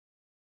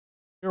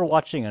You're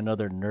watching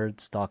another Nerd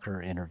Stalker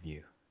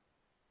interview.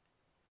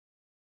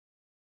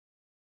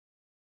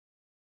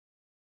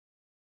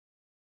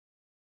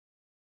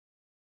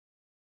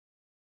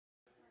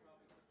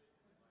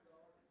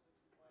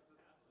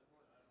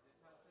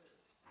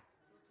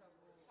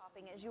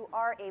 Shopping is you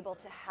are able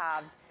to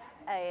have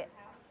a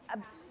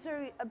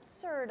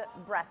absurd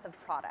breadth of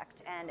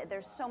product, and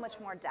there's so much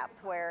more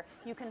depth where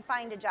you can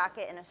find a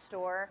jacket in a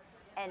store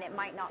and it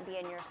might not be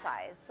in your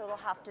size, so they'll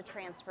have to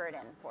transfer it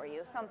in for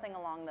you, something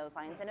along those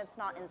lines, and it's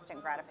not instant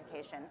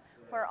gratification.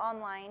 Where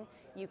online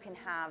you can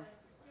have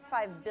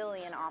 5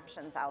 billion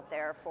options out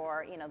there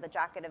for the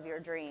jacket of your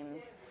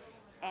dreams,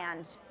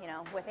 and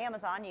with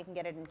Amazon you can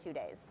get it in 2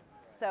 days.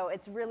 So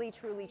it's really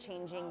truly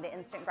changing the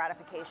instant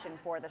gratification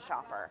for the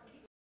shopper.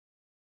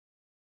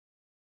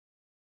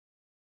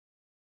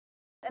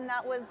 And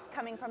that was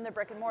coming from the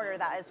brick and mortar.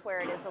 That is where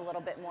it is a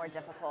little bit more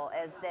difficult,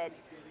 is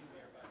that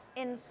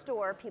in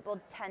store people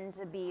tend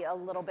to be a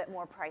little bit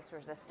more price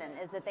resistant,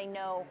 is that they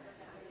know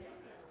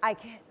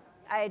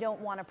I don't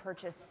want to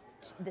purchase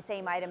the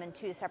same item in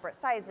two separate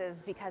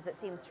sizes because it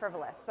seems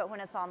frivolous. But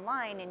when it's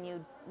online and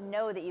you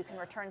know that you can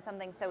return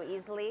something so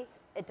easily,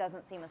 it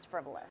doesn't seem as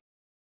frivolous.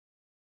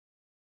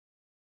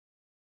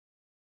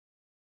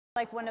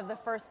 Like, one of the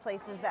first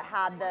places that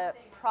had the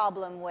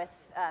problem with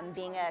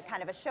being a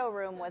kind of a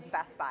showroom was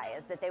Best Buy,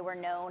 is that they were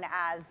known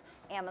as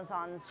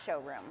Amazon's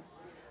showroom.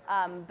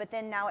 But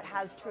then now it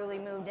has truly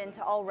moved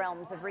into all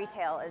realms of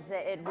retail, is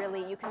that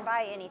you can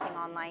buy anything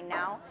online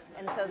now.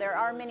 And so there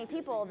are many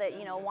people that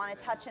want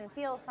to touch and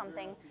feel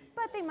something,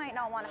 but they might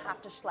not want to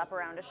have to schlep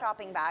around a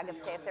shopping bag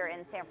if they're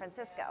in San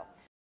Francisco.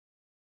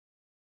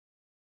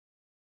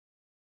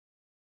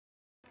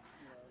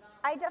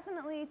 I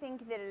definitely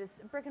think that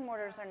brick and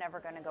mortars are never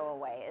going to go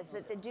away. Is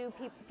that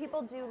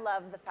people do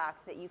love the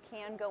fact that you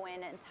can go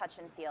in and touch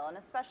and feel, and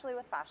especially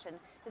with fashion,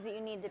 is that you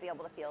need to be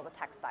able to feel the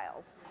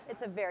textiles.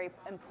 It's a very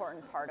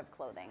important part of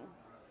clothing.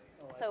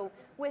 So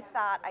with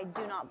that, I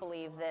do not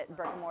believe that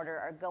brick and mortar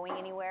are going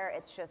anywhere.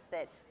 It's just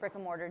that brick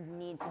and mortar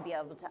need to be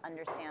able to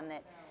understand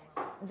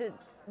that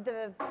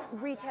the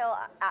retail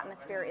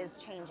atmosphere is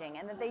changing,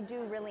 and that they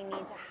do really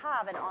need to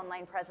have an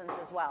online presence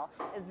as well.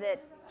 Is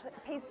that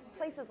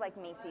places like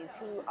Macy's,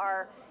 who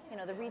are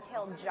the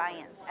retail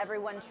giant,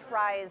 everyone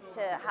tries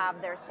to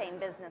have their same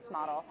business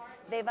model.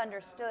 They've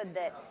understood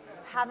that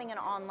having an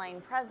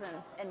online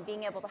presence and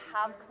being able to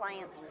have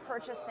clients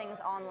purchase things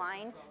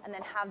online and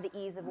then have the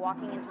ease of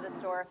walking into the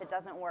store if it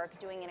doesn't work,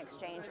 doing an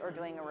exchange or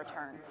doing a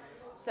return.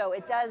 So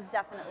it does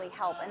definitely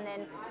help. And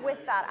then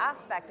with that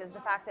aspect is the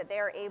fact that they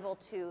are able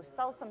to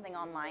sell something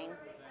online.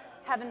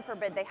 Heaven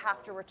forbid they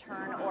have to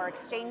return or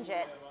exchange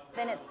it,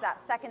 then it's that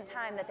second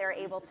time that they're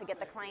able to get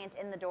the client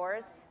in the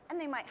doors,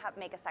 and they might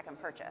make a second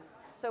purchase.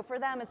 So for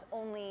them, it's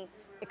only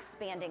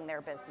expanding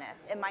their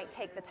business. It might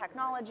take the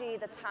technology,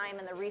 the time,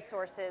 and the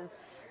resources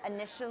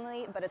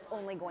initially, but it's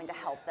only going to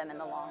help them in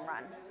the long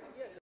run.